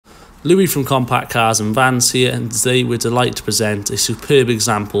Louis from Compact Cars and Vans here, and today we're delighted to present a superb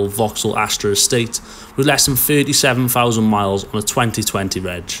example of Vauxhall Astra Estate with less than 37,000 miles on a 2020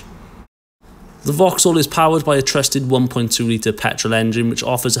 reg. The Vauxhall is powered by a trusted 1.2 litre petrol engine which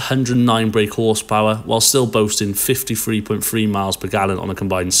offers 109 brake horsepower while still boasting 53.3 miles per gallon on a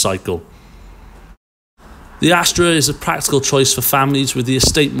combined cycle. The Astra is a practical choice for families, with the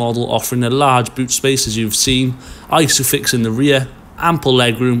estate model offering a large boot space as you've seen, isofix in the rear, ample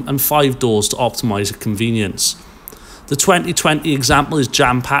legroom and 5 doors to optimise convenience. The 2020 example is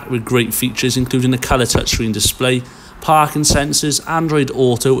jam-packed with great features including a colour touchscreen display, parking sensors, Android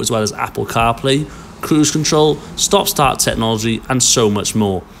Auto as well as Apple CarPlay, cruise control, stop-start technology and so much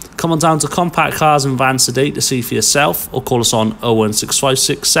more. Come on down to Compact Cars and Vans today to see for yourself or call us on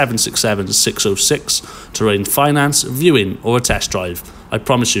 01656 767 606 to arrange finance, viewing or a test drive. I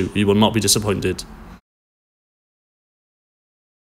promise you, you will not be disappointed.